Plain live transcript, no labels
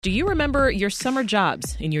Do you remember your summer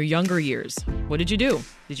jobs in your younger years? What did you do?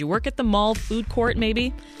 Did you work at the mall food court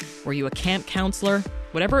maybe? Were you a camp counselor?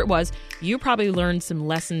 Whatever it was, you probably learned some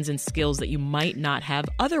lessons and skills that you might not have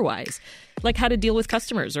otherwise, like how to deal with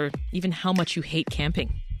customers or even how much you hate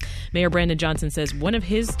camping. Mayor Brandon Johnson says one of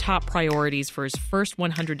his top priorities for his first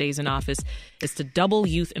 100 days in office is to double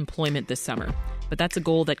youth employment this summer. But that's a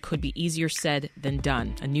goal that could be easier said than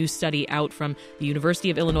done. A new study out from the University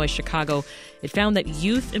of Illinois Chicago, it found that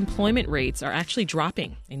youth employment rates are actually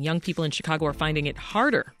dropping, and young people in Chicago are finding it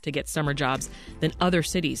harder to get summer jobs than other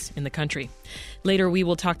cities in the country. Later, we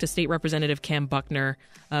will talk to State Representative Cam Buckner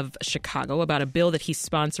of Chicago about a bill that he's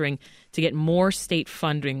sponsoring to get more state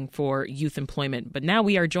funding for youth employment. But now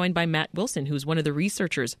we are joined by Matt Wilson, who's one of the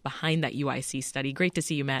researchers behind that UIC study. Great to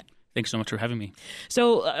see you, Matt. Thanks so much for having me.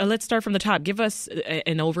 So let's start from the top. Give us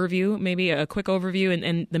an overview, maybe a quick overview,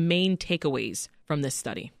 and the main takeaways from this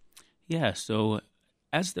study. Yeah, so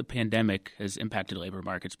as the pandemic has impacted labor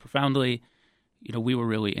markets profoundly, we were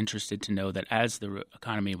really interested to know that as the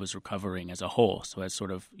economy was recovering as a whole, so as sort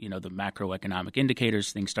of, the macroeconomic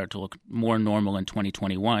indicators, things start to look more normal in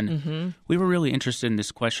 2021, we were really interested in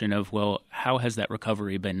this question of, well, how has that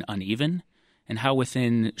recovery been uneven? And how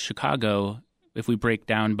within Chicago, if we break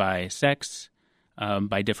down by sex,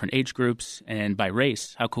 by different age groups, and by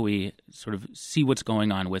race, how can we sort of see what's going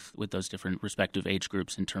on with those different respective age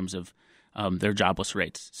groups in terms of their jobless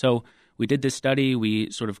rates? So we did this study.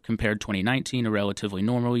 We sort of compared 2019, a relatively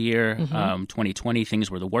normal year. 2020, things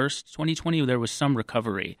were the worst. 2020, there was some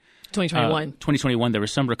recovery. 2021, there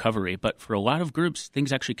was some recovery. But for a lot of groups,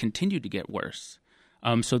 things actually continued to get worse.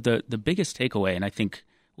 So the biggest takeaway, and I think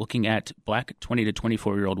looking at Black 20 to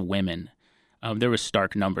 24-year-old women, there was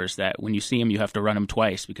stark numbers that when you see them, you have to run them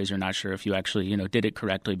twice because you're not sure if you actually, did it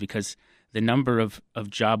correctly, because the number of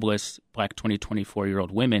jobless Black 20 to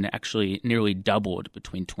 24-year-old women actually nearly doubled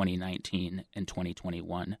between 2019 and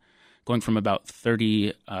 2021, going from about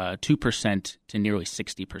 32% to nearly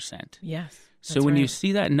 60%. Yes. So when you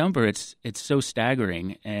see that number, it's so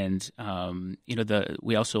staggering. And,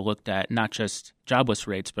 we also looked at not just jobless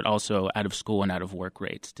rates, but also out of school and out of work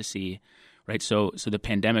rates to see. Right, so the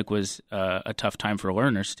pandemic was a tough time for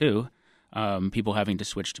learners too. People having to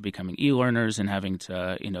switch to becoming e-learners and having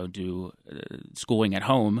to do schooling at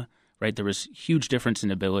home. Right, there was huge difference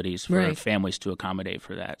in abilities for families to accommodate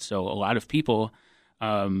for that. So a lot of people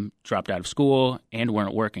dropped out of school and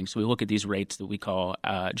weren't working. So we look at these rates that we call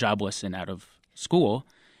jobless and out of school.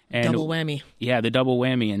 And double whammy. Yeah, the double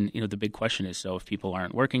whammy. And the big question is, so if people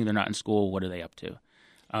aren't working, they're not in school, what are they up to?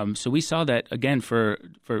 So we saw that again for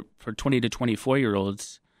 20 to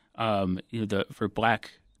 24-year-olds, for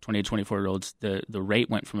Black 20 to 24-year-olds, the rate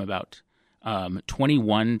went from about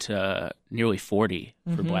 21 to nearly 40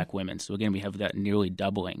 for Black women. So again, we have that nearly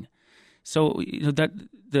doubling. So that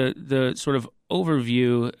the sort of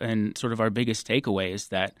overview and sort of our biggest takeaway is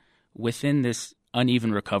that within this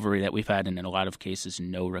uneven recovery that we've had, and in a lot of cases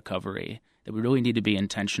no recovery, that we really need to be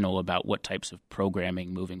intentional about what types of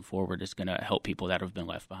programming moving forward is going to help people that have been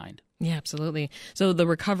left behind. Yeah, absolutely. So the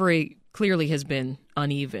recovery clearly has been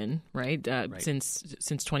uneven, right? Since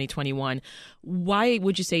 2021. Why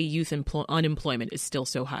would you say youth unemployment is still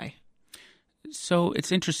so high? So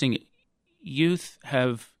it's interesting. Youth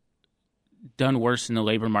have done worse in the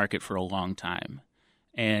labor market for a long time,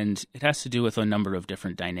 and it has to do with a number of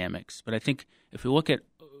different dynamics. But I think if we look at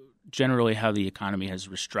generally how the economy has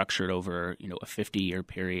restructured over, a 50-year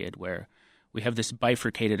period where we have this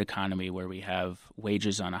bifurcated economy where we have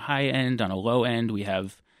wages on a high end, on a low end, we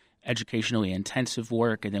have educationally intensive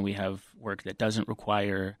work, and then we have work that doesn't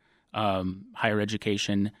require higher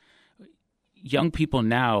education. Young people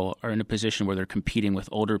now are in a position where they're competing with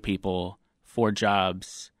older people for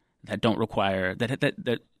jobs that don't require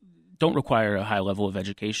don't require a high level of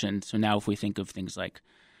education. So now if we think of things like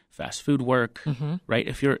fast food work, right?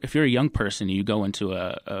 If you're a young person, you go into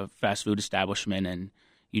a fast food establishment and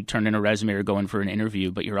you turn in a resume or go in for an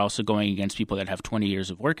interview, but you're also going against people that have 20 years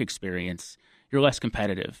of work experience, you're less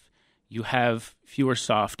competitive. You have fewer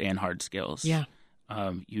soft and hard skills. Yeah.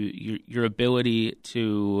 Your ability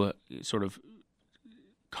to sort of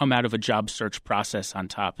come out of a job search process on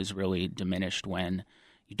top is really diminished when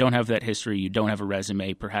you don't have that history, you don't have a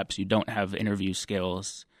resume, perhaps you don't have interview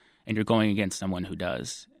skills, and you're going against someone who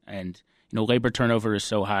does. And labor turnover is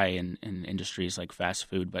so high in industries like fast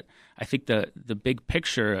food, but I think the big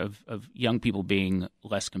picture of young people being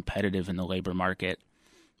less competitive in the labor market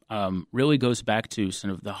really goes back to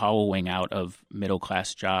sort of the hollowing out of middle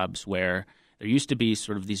class jobs, where there used to be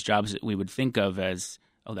sort of these jobs that we would think of as,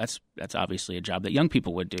 oh, that's obviously a job that young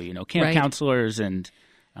people would do, camp counselors and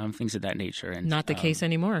things of that nature. And not the case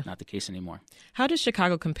anymore. Not the case anymore. How does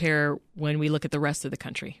Chicago compare when we look at the rest of the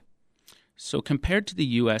country? So compared to the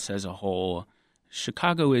U.S. as a whole,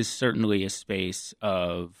 Chicago is certainly a space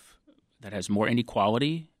that has more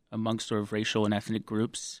inequality amongst sort of racial and ethnic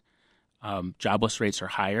groups. Jobless rates are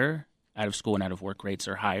higher. Out-of-school and out-of-work rates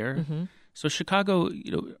are higher. Mm-hmm. So Chicago,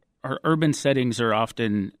 our urban settings are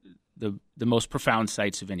often the most profound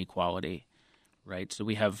sites of inequality, right? So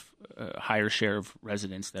we have a higher share of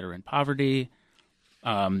residents that are in poverty.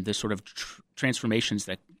 The sort of transformations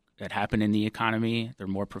that happen in the economy, they're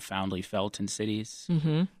more profoundly felt in cities.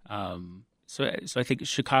 Mm-hmm. So I think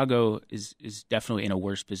Chicago is definitely in a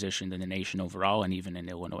worse position than the nation overall, and even in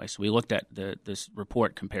Illinois. So we looked at this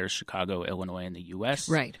report compares Chicago, Illinois, and the U.S.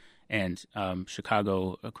 Right. And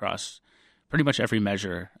Chicago, across pretty much every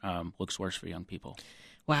measure, looks worse for young people.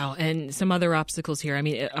 Wow. And some other obstacles here. I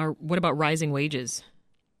mean, what about rising wages?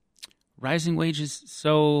 Rising wages.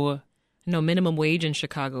 So minimum wage in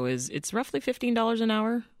Chicago it's roughly $15 an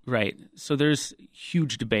hour. Right. So there's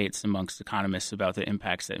huge debates amongst economists about the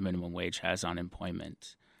impacts that minimum wage has on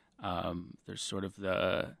employment. There's sort of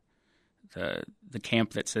the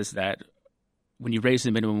camp that says that when you raise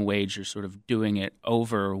the minimum wage, you're sort of doing it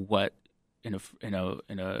over what in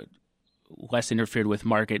a less interfered with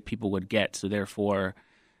market people would get. So therefore,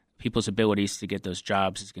 people's abilities to get those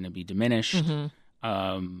jobs is going to be diminished.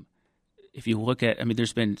 Mm-hmm. If you look at,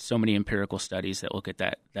 there's been so many empirical studies that look at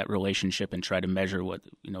that relationship and try to measure what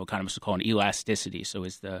economists would call an elasticity. So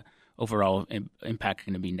is the overall impact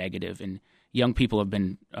going to be negative? And young people have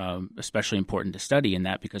been especially important to study in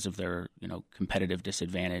that because of their competitive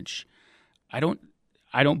disadvantage. I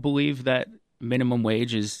don't believe that minimum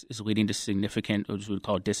wage is leading to significant, what we would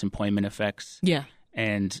call disemployment effects. Yeah.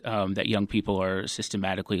 And that young people are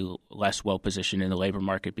systematically less well positioned in the labor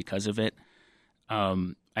market because of it.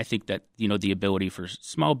 I think that, the ability for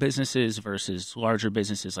small businesses versus larger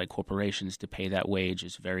businesses like corporations to pay that wage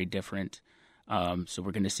is very different. So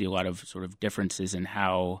we're going to see a lot of sort of differences in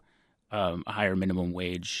how a higher minimum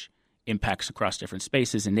wage impacts across different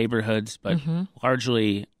spaces and neighborhoods. But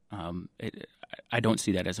largely, I don't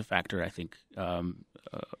see that as a factor. I think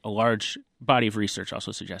a large body of research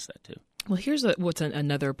also suggests that too. Well, here's what's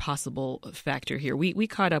another possible factor here. We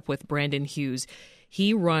caught up with Brandon Hughes.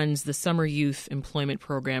 He runs the Summer Youth Employment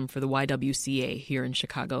Program for the YWCA here in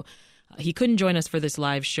Chicago. He couldn't join us for this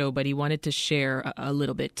live show, but he wanted to share a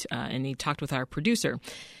little bit, and he talked with our producer.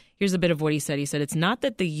 Here's a bit of what he said. He said, it's not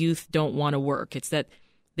that the youth don't want to work. It's that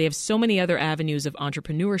they have so many other avenues of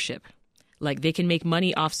entrepreneurship. Like they can make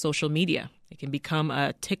money off social media. They can become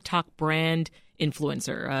a TikTok brand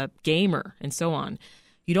influencer, a gamer, and so on.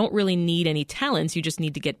 You don't really need any talents. You just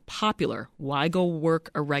need to get popular. Why go work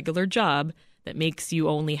a regular job that makes you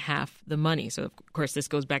only half the money? So, of course, this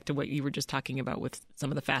goes back to what you were just talking about with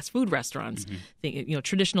some of the fast food restaurants,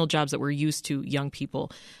 traditional jobs that we're used to young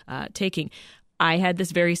people taking. I had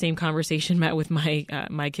this very same conversation, Matt, with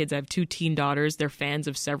my kids. I have 2 teen daughters. They're fans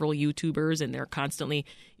of several YouTubers, and they're constantly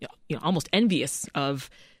almost envious of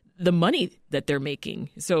the money that they're making.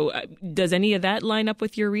 So does any of that line up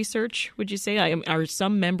with your research, would you say? Are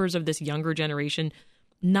some members of this younger generation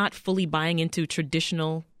not fully buying into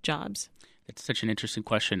traditional jobs? It's such an interesting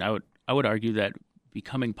question. I would argue that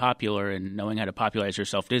becoming popular and knowing how to popularize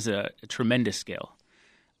yourself is a tremendous skill.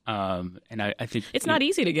 And I think it's not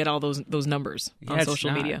easy to get all those numbers on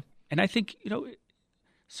social media. And I think,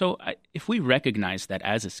 if we recognize that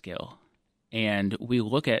as a skill and we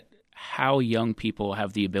look at how young people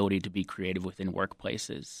have the ability to be creative within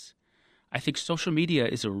workplaces, I think social media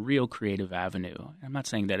is a real creative avenue. I'm not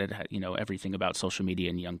saying that everything about social media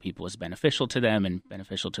and young people is beneficial to them and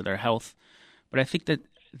beneficial to their health, but I think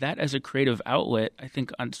that as a creative outlet, I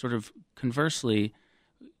think on sort of conversely,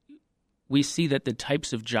 we see that the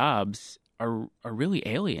types of jobs are really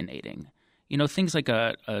alienating. Things like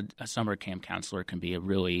a summer camp counselor can be a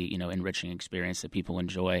really enriching experience that people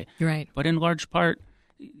enjoy. Right. But in large part,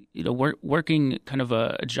 working kind of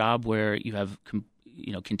a job where you have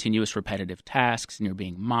continuous repetitive tasks and you're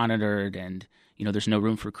being monitored and there's no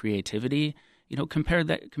room for creativity. Comparing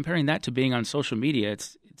that to being on social media,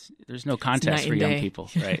 there's no contest for young people,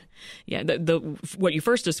 right? Yeah, what you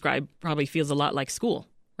first described probably feels a lot like school.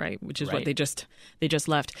 Right, which is right. What they just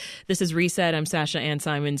left. This is Reset. I'm Sasha Ann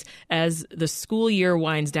Simons. As the school year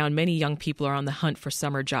winds down, many young people are on the hunt for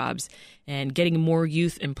summer jobs. And getting more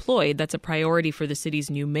youth employed, that's a priority for the city's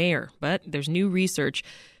new mayor. But there's new research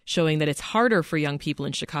showing that it's harder for young people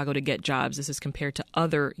in Chicago to get jobs. This is compared to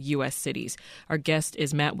other U.S. cities. Our guest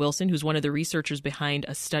is Matt Wilson, who's one of the researchers behind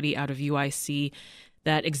a study out of UIC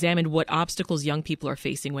that examined what obstacles young people are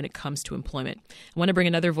facing when it comes to employment. I want to bring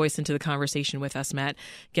another voice into the conversation with us, Matt.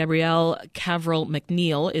 Gabrielle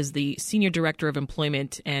Cavrell-McNeil is the Senior Director of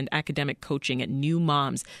Employment and Academic Coaching at New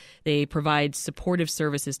Moms. They provide supportive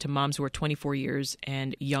services to moms who are 24 years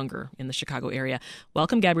and younger in the Chicago area.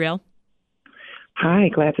 Welcome, Gabrielle. Hi,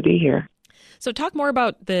 glad to be here. So talk more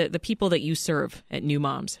about the people that you serve at New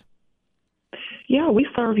Moms. Yeah, we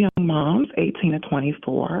serve young moms, 18 to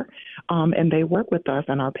 24, and they work with us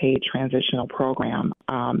in our paid transitional program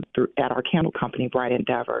at our candle company, Bright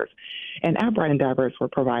Endeavors. And at Bright Endeavors, we're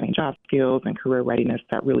providing job skills and career readiness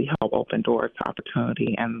that really help open doors to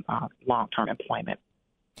opportunity and long-term employment.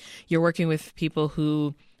 You're working with people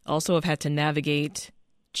who also have had to navigate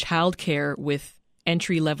childcare with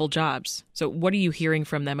entry-level jobs. So what are you hearing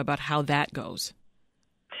from them about how that goes?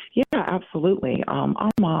 Yeah, absolutely.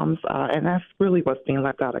 Our moms, and that's really what's being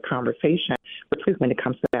left out of conversation, particularly when it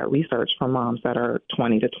comes to that research for moms that are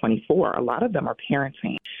 20 to 24. A lot of them are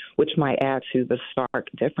parenting, which might add to the stark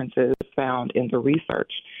differences found in the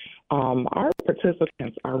research. Our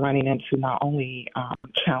participants are running into not only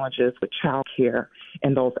challenges with childcare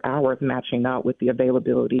and those hours matching up with the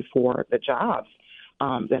availability for the jobs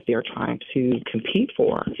that they're trying to compete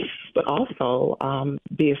for, but also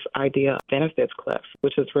this idea of benefits cliffs,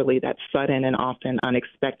 which is really that sudden and often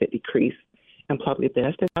unexpected decrease in public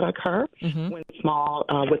benefits that occur when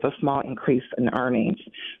with a small increase in earnings.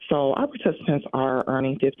 So our participants are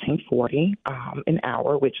earning $15.40 an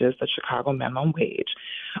hour, which is the Chicago minimum wage.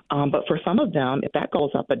 But for some of them, if that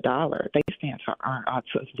goes up $1, they stand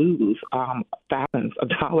to lose thousands of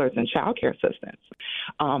dollars in child care assistance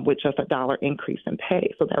with just $1 increase in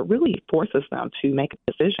pay. So that really forces them to make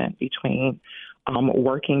a decision between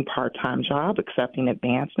working part-time job, accepting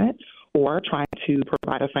advancement, or trying to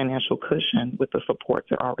provide a financial cushion with the support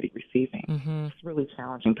they're already receiving. It's a really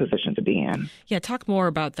challenging position to be in. Yeah, talk more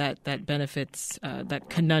about that benefits, that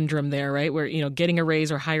conundrum there, right? Where, getting a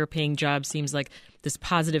raise or higher paying job seems like this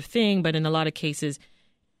positive thing, but in a lot of cases,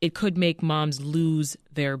 it could make moms lose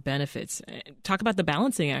their benefits. Talk about the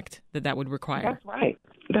balancing act that would require. That's right.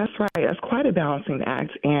 That's quite a balancing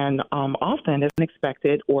act, and often it's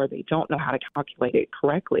unexpected or they don't know how to calculate it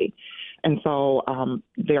correctly. And so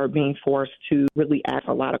they're being forced to really ask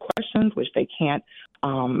a lot of questions, which they can't,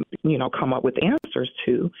 come up with answers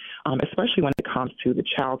to, especially when it comes to the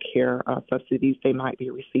child care subsidies they might be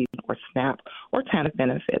receiving, or SNAP or TANF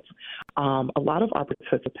benefits. A lot of our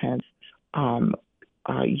participants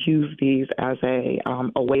use these as a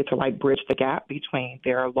way to bridge the gap between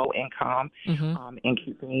their low income and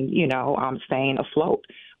keeping, staying afloat.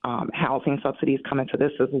 Housing subsidies come into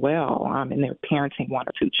this as well, and they're parenting 1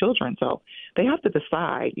 or 2 children. So they have to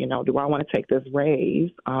decide, do I want to take this raise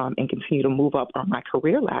and continue to move up on my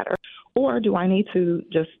career ladder, or do I need to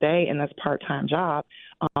just stay in this part-time job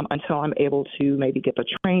until I'm able to maybe get the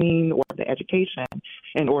training or the education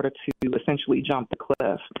in order to essentially jump the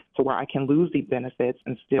cliff to where I can lose these benefits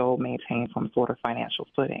and still maintain some sort of financial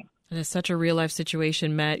footing. It is such a real-life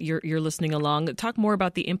situation, Matt. You're listening along. Talk more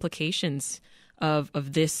about the implications of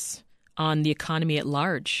this on the economy at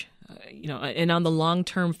large, and on the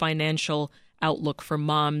long-term financial outlook for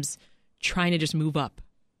moms trying to just move up.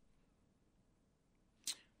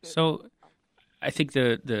 So I think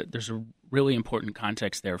there's a really important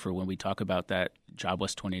context there for when we talk about that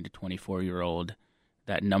jobless 20 to 24-year-old,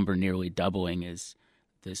 that number nearly doubling is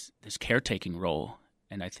this caretaking role.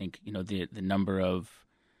 And I think, the number of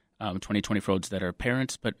 20, 24-year-olds that are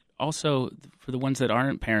parents, but also for the ones that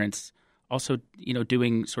aren't parents, also,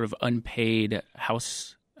 doing sort of unpaid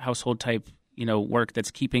household type, work that's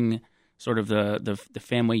keeping sort of the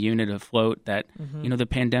family unit afloat. That the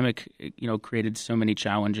pandemic, created so many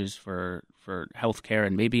challenges for healthcare,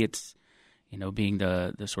 and maybe it's being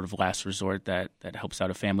the sort of last resort that helps out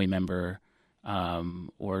a family member,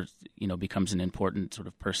 or becomes an important sort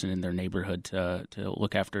of person in their neighborhood to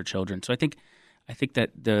look after children. So I think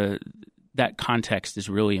that that context is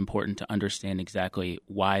really important to understand exactly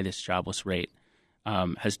why this jobless rate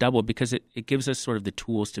has doubled, because it gives us sort of the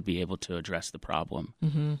tools to be able to address the problem.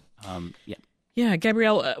 Yeah,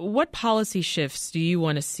 Gabrielle, what policy shifts do you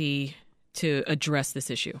want to see to address this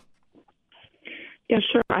issue? Yeah,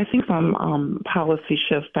 sure. I think some policy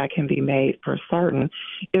shifts that can be made for certain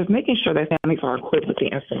is making sure that families are equipped with the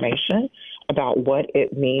information about what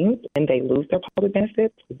it means when they lose their public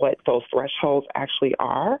benefits, what those thresholds actually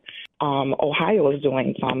are. Ohio is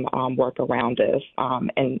doing some work around this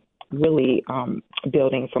and really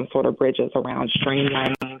building some sort of bridges around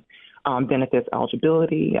streamlining benefits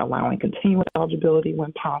eligibility, allowing continuous eligibility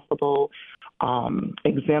when possible,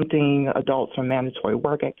 exempting adults from mandatory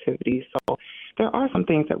work activities. So there are some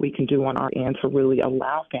things that we can do on our end to really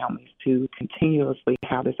allow families to continuously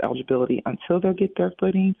have this eligibility until they get their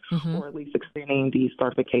footing, or at least extending these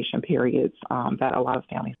certification periods that a lot of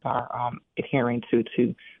families are adhering to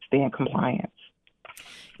stay in compliance.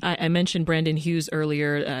 I mentioned Brandon Hughes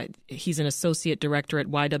earlier. He's an associate director at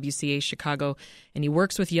YWCA Chicago, and he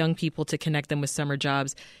works with young people to connect them with summer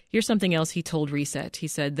jobs. Here's something else he told Reset. He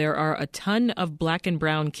said, there are a ton of black and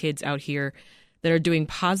brown kids out here that are doing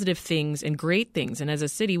positive things and great things. And as a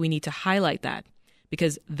city, we need to highlight that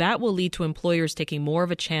because that will lead to employers taking more of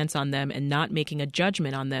a chance on them and not making a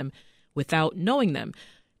judgment on them without knowing them.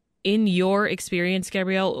 In your experience,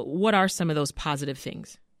 Gabrielle, what are some of those positive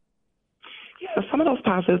things? Yeah, some of those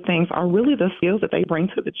positive things are really the skills that they bring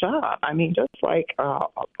to the job. I mean, just like a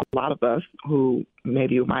lot of us who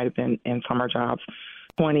maybe might have been in summer jobs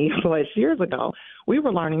 20 plus years ago, we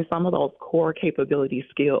were learning some of those core capability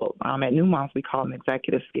skills. At New Moms, we call them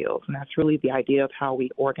executive skills, and that's really the idea of how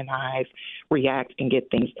we organize, react, and get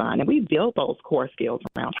things done. And we build those core skills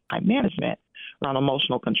around time management, around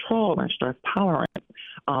emotional control and stress tolerance,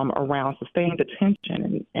 around sustained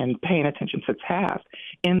attention and paying attention to tasks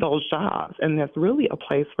in those jobs. And there's really a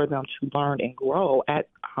place for them to learn and grow at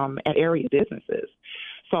area businesses.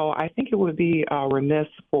 So I think it would be remiss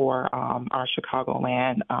for our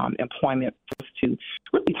Chicagoland employment force to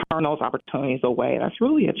really turn those opportunities away. That's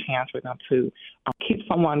really a chance for them to keep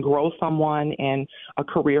someone, grow someone in a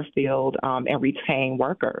career field, and retain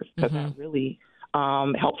workers, because that really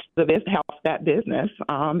helps that business,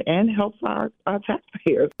 and helps our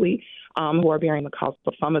taxpayers who are bearing the cost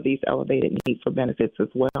of some of these elevated needs for benefits as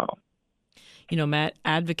well. You know, Matt,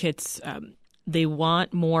 advocates, they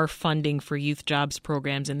want more funding for youth jobs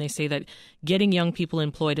programs, and they say that getting young people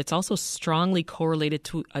employed, it's also strongly correlated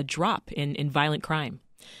to a drop in violent crime.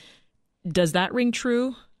 Does that ring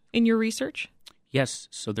true in your research? Yes.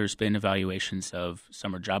 So there's been evaluations of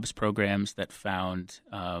summer jobs programs that found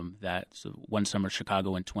that One Summer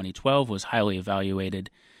Chicago in 2012 was highly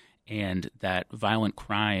evaluated, and that violent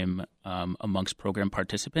crime amongst program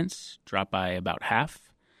participants dropped by about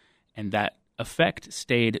half, and that effect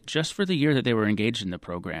stayed just for the year that they were engaged in the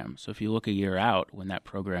program. So if you look a year out, when that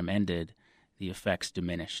program ended, the effects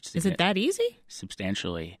diminished. Is it that easy?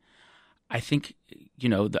 Substantially. I think,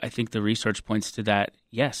 I think the research points to that.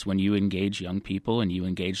 Yes, when you engage young people and you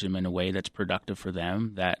engage them in a way that's productive for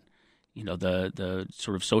them, that, the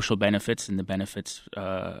sort of social benefits and the benefits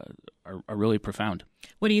are really profound.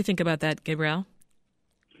 What do you think about that, Gabrielle?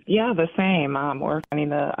 Yeah, the same. We're finding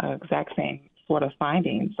the exact same sort of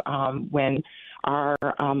findings. When our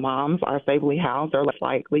moms are safely housed, they're less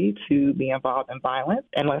likely to be involved in violence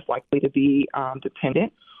and less likely to be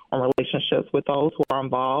dependent on relationships with those who are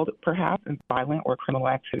involved, perhaps, in violent or criminal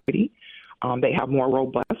activity. They have more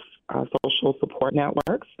robust social support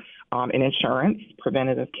networks and insurance,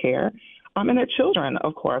 preventative care. And their children,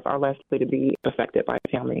 of course, are less likely to be affected by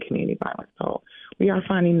family and community violence. So we are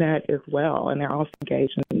finding that as well. And they're also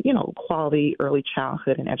engaged in, quality early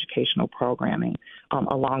childhood and educational programming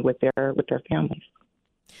along with their families.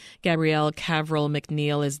 Gabrielle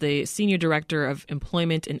Caverill-McNeil is the Senior Director of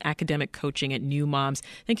Employment and Academic Coaching at New Moms.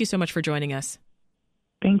 Thank you so much for joining us.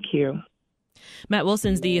 Thank you. Matt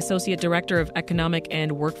Wilson's the Associate Director of Economic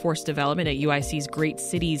and Workforce Development at UIC's Great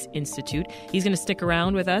Cities Institute. He's going to stick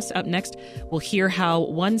around with us. Up next, we'll hear how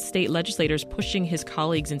one state legislator is pushing his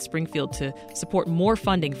colleagues in Springfield to support more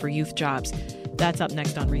funding for youth jobs. That's up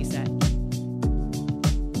next on Reset.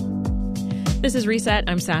 This is Reset.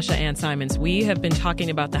 I'm Sasha Ann Simons. We have been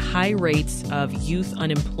talking about the high rates of youth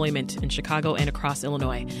unemployment in Chicago and across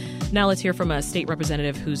Illinois. Now let's hear from a state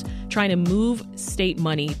representative who's trying to move state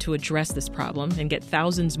money to address this problem and get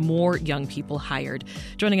thousands more young people hired.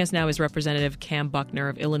 Joining us now is Representative Cam Buckner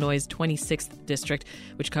of Illinois' 26th District,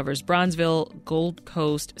 which covers Bronzeville, Gold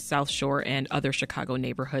Coast, South Shore, and other Chicago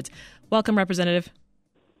neighborhoods. Welcome, Representative.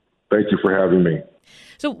 Thank you for having me.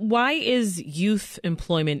 So why is youth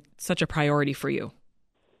employment such a priority for you?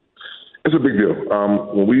 It's a big deal.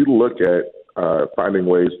 When we look at finding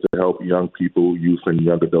ways to help young people, youth, and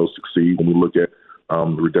young adults succeed, when we look at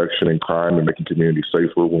the reduction in crime and making communities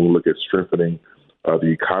safer, when we look at strengthening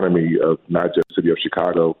the economy of not just the city of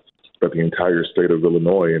Chicago, but the entire state of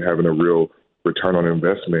Illinois and having a real return on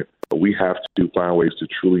investment, we have to find ways to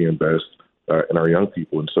truly invest in our young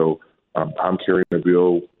people. And so I'm carrying a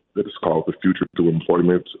bill that is called the Future to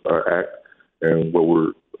Employment Act. And what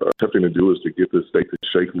we're attempting to do is to get the state to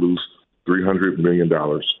shake loose $300 million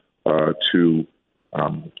to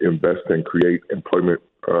invest and create employment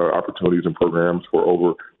opportunities and programs for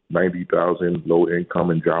over 90,000 low-income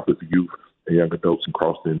and jobless youth and young adults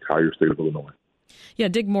across the entire state of Illinois. Yeah,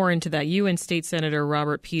 dig more into that. You and State Senator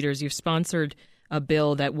Robert Peters, you've sponsored a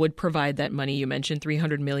bill that would provide that money. You mentioned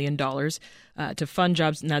 $300 million to fund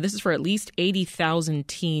jobs. Now, this is for at least 80,000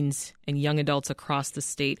 teens and young adults across the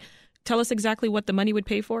state. Tell us exactly what the money would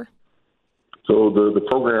pay for. So the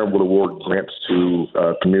program will award grants to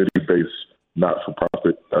community-based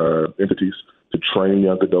not-for-profit entities to train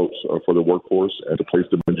young adults for the workforce and to place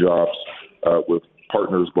them in jobs with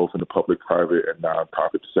partners both in the public, private, and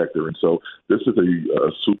nonprofit sector. And so this is a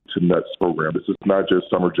soup to nuts program. This is not just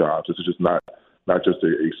summer jobs. This is just not just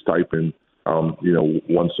a stipend,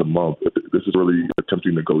 once a month. This is really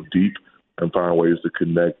attempting to go deep and find ways to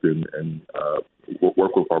connect and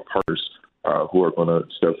work with our partners who are going to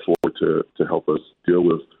step forward to help us deal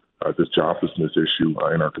with this joblessness issue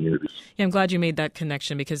in our communities. Yeah, I'm glad you made that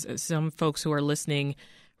connection because some folks who are listening,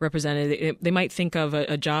 Representative, they might think of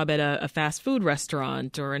a job at a fast food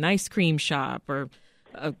restaurant or an ice cream shop or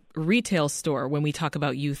a retail store when we talk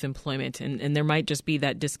about youth employment. And there might just be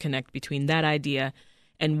that disconnect between that idea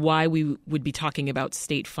and why we would be talking about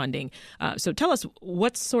state funding. So tell us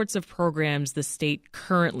what sorts of programs the state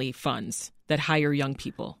currently funds that hire young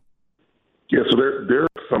people. Yeah, so there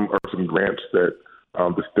are some grants that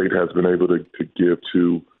the state has been able to give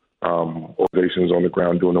to organizations on the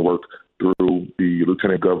ground doing the work through the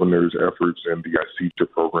lieutenant governor's efforts and the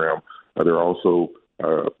ICEA program. There are also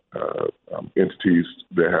entities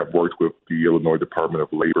that have worked with the Illinois Department of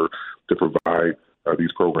Labor to provide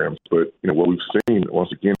these programs. But what we've seen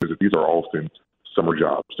once again is that these are often summer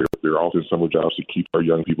jobs. They're often summer jobs to keep our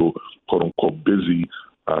young people, quote unquote, busy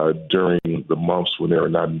during the months when they're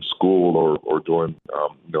not in school or during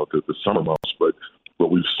the summer months. But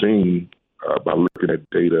what we've seen by looking at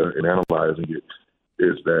data and analyzing it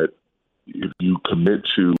is that if you commit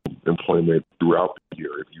to employment throughout the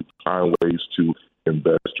year, if you find ways to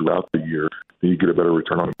invest throughout the year, then you get a better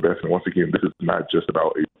return on investment. Once again, this is not just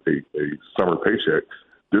about a summer paycheck.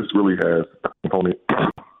 This really has a component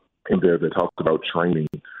in there that talks about training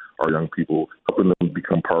our young people, helping them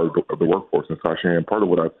become part of the workforce. And Sasha, part of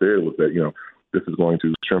what I said was that, this is going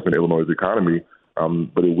to strengthen Illinois' economy,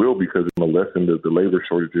 but it will because it's going to lessen the labor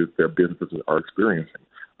shortages that businesses are experiencing.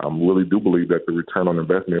 I really do believe that the return on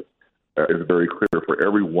investment is very clear. For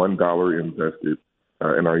every $1 invested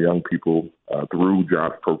in our young people through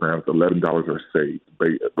jobs programs, $11 are saved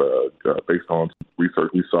based on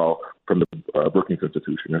research we saw from the Brookings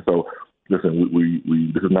Institution. And so, listen,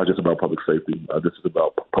 we this is not just about public safety. This is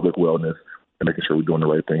about public wellness and making sure we're doing the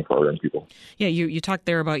right thing for our young people. Yeah, you talked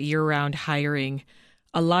there about year-round hiring.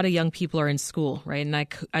 A lot of young people are in school, right? And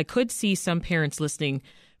I could see some parents listening,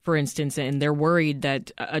 for instance, and they're worried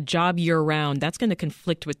that a job year-round, that's going to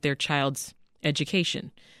conflict with their child's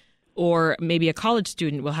education. Or maybe a college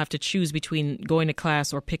student will have to choose between going to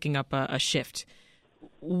class or picking up a shift.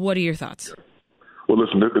 What are your thoughts? Well,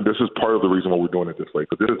 listen, this is part of the reason why we're doing it this way,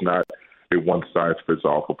 because this is not a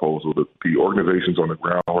one-size-fits-all proposal. The organizations on the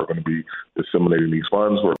ground who are going to be disseminating these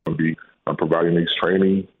funds, who are going to be providing these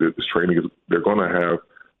training, this training is they're going to have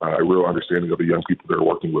a real understanding of the young people they're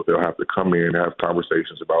working with. They'll have to come in and have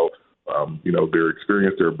conversations about, their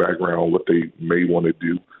experience, their background, what they may want to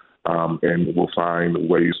do. And we'll find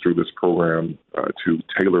ways through this program to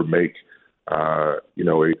tailor make, a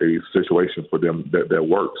situation for them that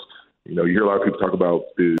works. You hear a lot of people talk about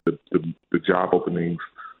the job openings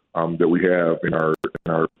that we have in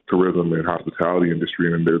our tourism and hospitality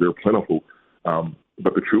industry, and they're plentiful.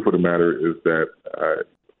 But the truth of the matter is that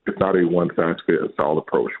it's not a one-size-fits-all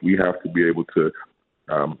approach. We have to be able to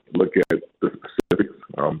look at the specifics.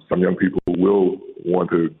 Some young people will want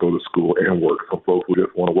to go to school and work. Some folks will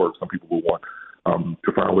just want to work. Some people will want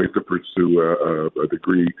to find ways to pursue a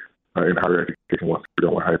degree in higher education once they're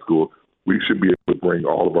done with high school. We should be able to bring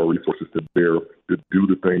all of our resources to bear to do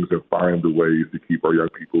the things and find the ways to keep our young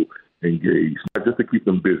people engaged, not just to keep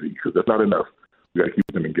them busy, because that's not enough. We got to keep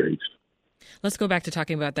them engaged. Let's go back to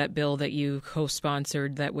talking about that bill that you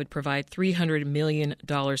co-sponsored that would provide $300 million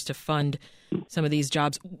to fund some of these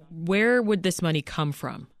jobs. Where would this money come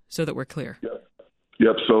from, so that we're clear?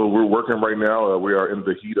 Yep. So we're working right now. We are in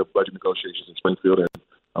the heat of budget negotiations in Springfield,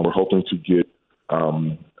 and we're hoping to get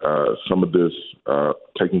some of this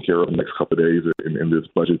taken care of in the next couple of days in this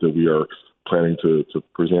budget that we are planning to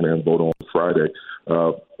present and vote on Friday.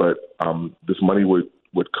 But this money would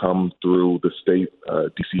come through the state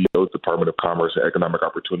DCEO, Department of Commerce and Economic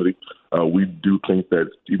Opportunity. We do think that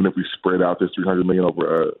even if we spread out this $300 million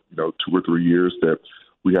over 2 or 3 years, that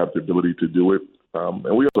we have the ability to do it. And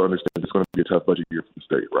we also understand it's going to be a tough budget year for the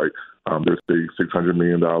state, right? There's a $600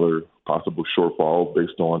 million possible shortfall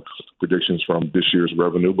based on predictions from this year's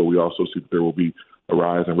revenue, but we also see that there will be a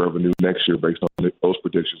rise in revenue next year based on those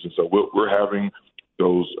predictions. And so we're having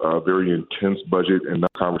those very intense budget and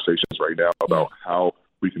conversations right now about how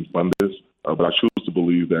we can fund this. But I choose to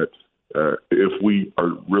believe that if we are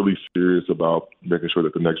really serious about making sure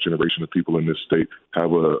that the next generation of people in this state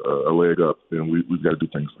have a leg up, then we've got to do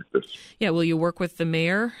things like this. Yeah, will you work with the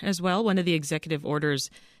mayor as well? One of the executive orders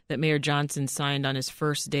that Mayor Johnson signed on his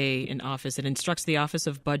first day in office, it instructs the Office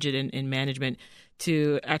of Budget and Management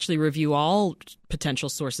to actually review all potential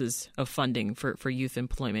sources of funding for youth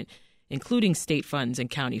employment, including state funds and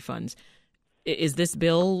county funds. Is this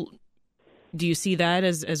bill, do you see that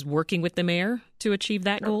as working with the mayor to achieve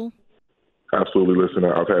that goal? Absolutely. Listen,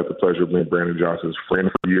 I've had the pleasure of being Brandon Johnson's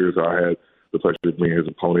friend for years. I had the pleasure of being his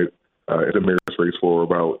opponent in the mayor's race for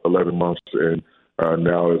about 11 months. And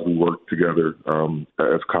now as we work together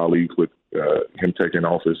as colleagues with him taking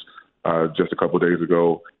office just a couple of days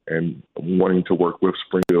ago and wanting to work with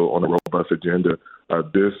Springfield on a robust agenda,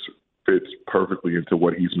 this fits perfectly into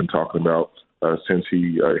what he's been talking about since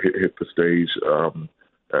he hit the stage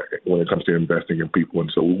when it comes to investing in people.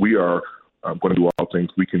 And so we are going to do all things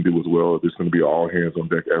we can do as well. It's going to be an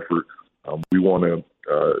all-hands-on-deck effort. We want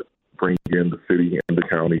to bring in the city and the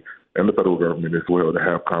county and the federal government as well to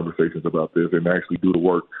have conversations about this and actually do the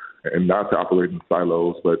work and not to operate in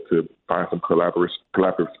silos, but to find some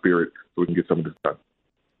collaborative spirit so we can get some of this done.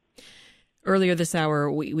 Earlier this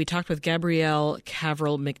hour, we talked with Gabrielle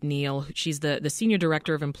Caverill-McNeil. She's the Senior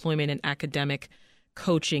Director of Employment and Academic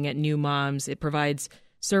Coaching at New Moms. It provides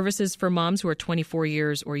services for moms who are 24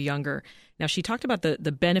 years or younger. Now, she talked about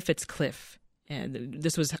the benefits cliff. And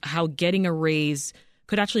this was how getting a raise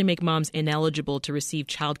could actually make moms ineligible to receive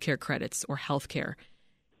child care credits or health care.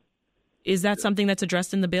 Is that something that's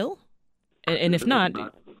addressed in the bill? And if not,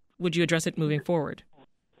 would you address it moving forward?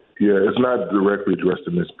 Yeah, it's not directly addressed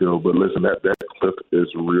in this bill, but listen, that cliff is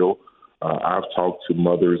real. I've talked to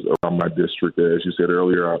mothers around my district. As you said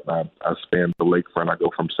earlier, I span the lakefront. I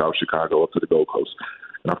go from South Chicago up to the Gold Coast.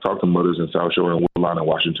 And I've talked to mothers in South Shore and Woodlawn and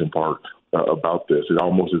Washington Park about this. It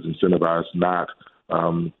almost is incentivized not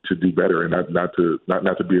to do better and not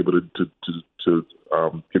to be able to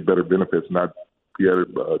get better benefits, not be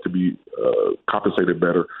able to be compensated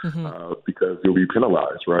better because you'll be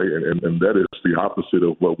penalized, right? And that is the opposite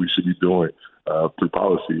of what we should be doing through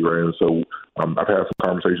policy, right? And so I've had some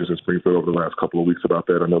conversations in Springfield over the last couple of weeks about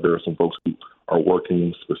that. I know there are some folks who are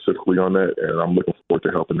working specifically on that, and I'm looking forward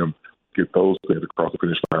to helping them get those things across the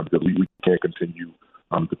finish line because we can't continue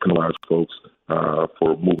to penalize folks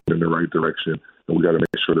for moving in the right direction. And we got to make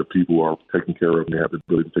sure that people are taken care of and they have the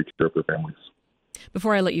ability to take care of their families.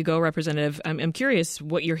 Before I let you go, Representative, I'm curious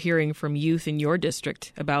what you're hearing from youth in your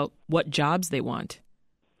district about what jobs they want.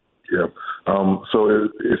 Yeah. So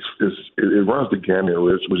it runs the gamut,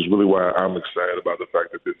 which is really why I'm excited about the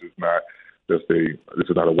fact that this is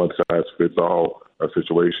not a one-size-fits-all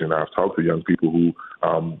situation. I've talked to young people who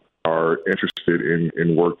are interested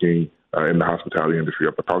in working in the hospitality industry.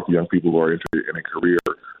 I've talked to young people who are interested in a career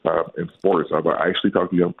in sports. I've actually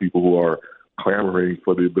talked to young people who are clamoring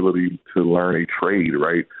for the ability to learn a trade,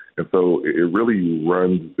 right? And so it really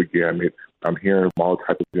runs the gamut. I'm hearing from all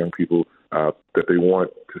types of young people that they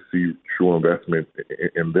want to see true investment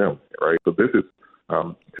in them, right? So this is,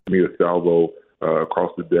 to me, a salvo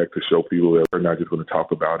across the deck to show people that we're not just going to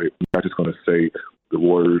talk about it, we're not just going to say the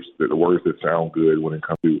words that sound good when it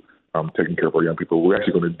comes to taking care of our young people. We're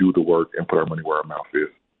actually going to do the work and put our money where our mouth is.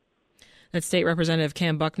 That's State Representative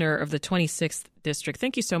Cam Buckner of the 26th District.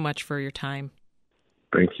 Thank you so much for your time.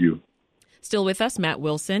 Thank you. Still with us, Matt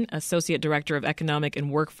Wilson, Associate Director of Economic and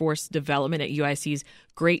Workforce Development at UIC's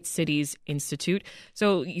Great Cities Institute.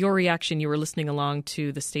 So your reaction, you were listening along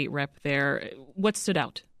to the state rep there. What stood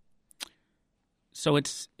out? So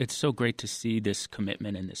it's so great to see this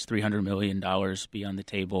commitment and this $300 million be on the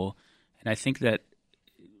table. And I think that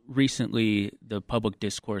recently the public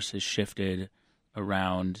discourse has shifted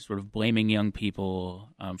around sort of blaming young people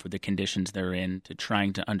for the conditions they're in to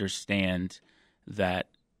trying to understand that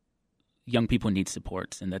young people need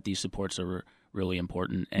supports and that these supports are really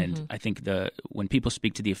important. And I think when people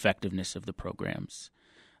speak to the effectiveness of the programs,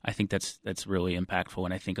 I think that's really impactful.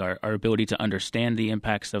 And I think our ability to understand the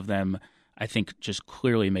impacts of them, I think just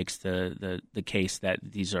clearly makes the case that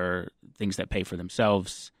these are things that pay for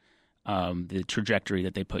themselves. The trajectory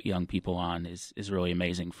that they put young people on is really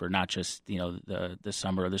amazing for not just the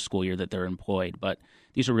summer or the school year that they're employed, but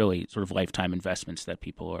these are really sort of lifetime investments that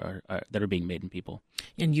people that are being made in people.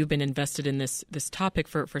 And you've been invested in this topic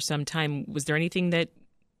for some time. Was there anything that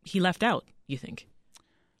he left out, you think?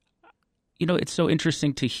 It's so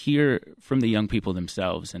interesting to hear from the young people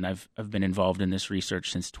themselves, and I've been involved in this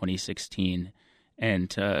research since 2016, And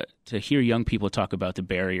to hear young people talk about the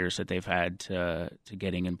barriers that they've had to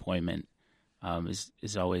getting employment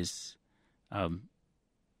is always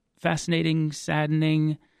fascinating,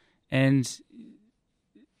 saddening, and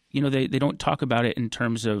they don't talk about it in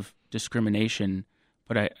terms of discrimination.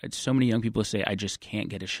 But so many young people say, I just can't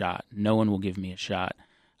get a shot. No one will give me a shot.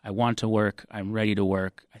 I want to work. I'm ready to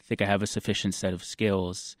work. I think I have a sufficient set of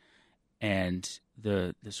skills. And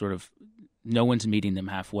the sort of no one's meeting them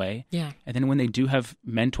halfway. Yeah. And then when they do have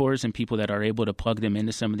mentors and people that are able to plug them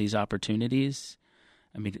into some of these opportunities,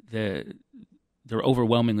 I mean, they're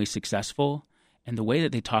overwhelmingly successful. And the way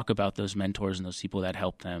that they talk about those mentors and those people that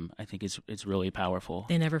help them, I think it's really powerful.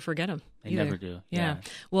 They never forget them. They never do. Yeah.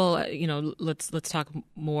 Well, let's talk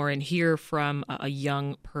more and hear from a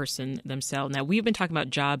young person themselves. Now, we've been talking about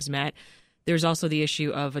jobs, Matt. There's also the issue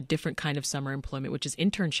of a different kind of summer employment, which is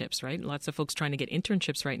internships, right? Lots of folks trying to get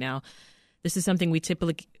internships right now. This is something we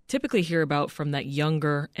typically hear about from that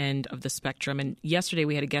younger end of the spectrum. And yesterday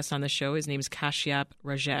we had a guest on the show. His name is Kashyap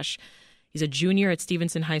Rajesh. He's a junior at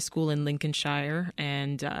Stevenson High School in Lincolnshire,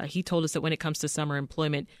 and he told us that when it comes to summer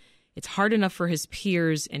employment, it's hard enough for his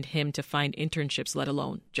peers and him to find internships, let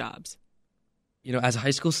alone jobs. As a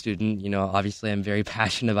high school student, obviously I'm very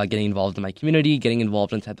passionate about getting involved in my community, getting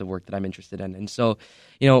involved in the type of work that I'm interested in. And so,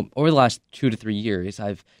 over the last 2 to 3 years,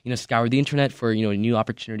 I've, scoured the internet for, new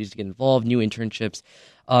opportunities to get involved, new internships.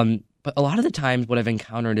 But a lot of the times what I've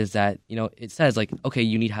encountered is that, it says like, okay,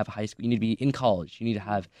 you need to have high school, you need to be in college, you need to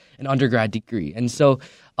have an undergrad degree. And so,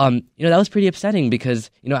 that was pretty upsetting because,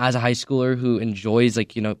 as a high schooler who enjoys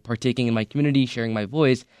partaking in my community, sharing my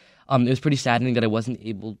voice, it was pretty saddening that I wasn't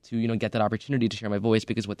able to, get that opportunity to share my voice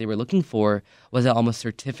because what they were looking for was that almost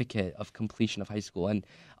certificate of completion of high school. And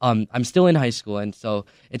I'm still in high school, and so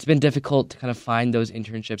it's been difficult to kind of find those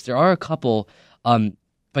internships. There are a couple,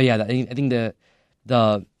 but yeah, I think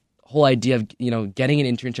the whole idea of, getting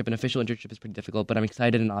an internship, an official internship is pretty difficult, but I'm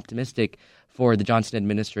excited and optimistic for the Johnson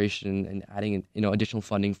administration and adding, additional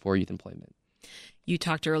funding for youth employment. You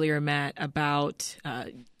talked earlier, Matt, about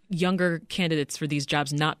younger candidates for these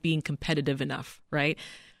jobs not being competitive enough, right?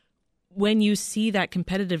 When you see that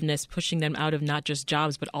competitiveness pushing them out of not just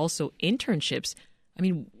jobs, but also internships, I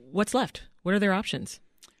mean, what's left? What are their options?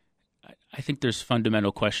 I think there's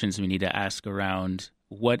fundamental questions we need to ask around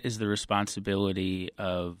what is the responsibility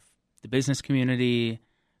of the business community,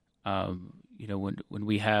 when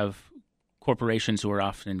we have corporations who are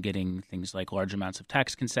often getting things like large amounts of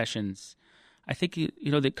tax concessions. I think,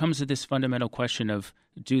 that comes to this fundamental question of,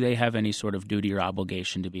 do they have any sort of duty or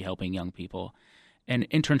obligation to be helping young people? And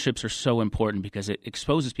internships are so important because it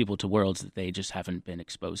exposes people to worlds that they just haven't been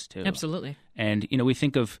exposed to. Absolutely. And, we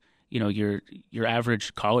think of, your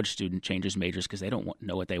average college student changes majors because they don't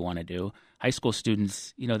know what they want to do. High school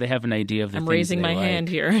students, they have an idea of the I'm things raising my like. hand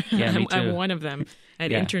here. Yeah, me too. I'm one of them. I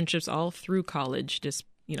had Yeah. internships all through college. Just,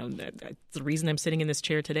 that's the reason I'm sitting in this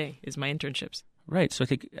chair today is my internships. Right. So I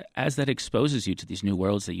think as that exposes you to these new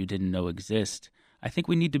worlds that you didn't know exist, I think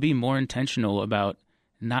we need to be more intentional about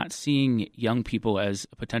not seeing young people as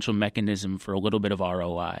a potential mechanism for a little bit of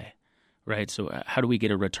ROI, right? So how do we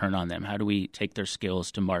get a return on them? How do we take their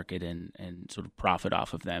skills to market and sort of profit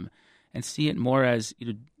off of them, and see it more as,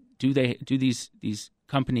 do these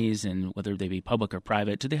companies, and whether they be public or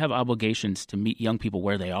private, do they have obligations to meet young people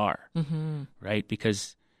where they are, right?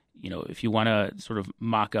 Because, if you want to sort of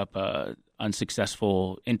mock up a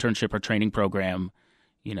unsuccessful internship or training program,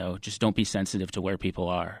 just don't be sensitive to where people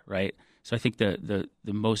are, right? So I think the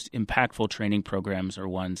most impactful training programs are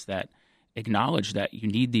ones that acknowledge that you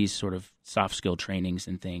need these sort of soft skill trainings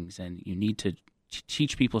and things, and you need to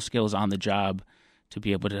teach people skills on the job to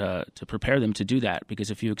be able to prepare them to do that.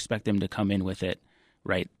 Because if you expect them to come in with it,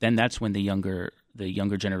 right, then that's when the younger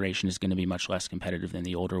generation is going to be much less competitive than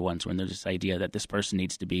the older ones, when there's this idea that this person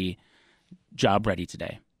needs to be job ready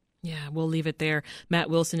today. Yeah, we'll leave it there. Matt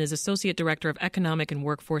Wilson is Associate Director of Economic and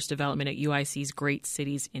Workforce Development at UIC's Great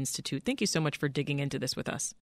Cities Institute. Thank you so much for digging into this with us.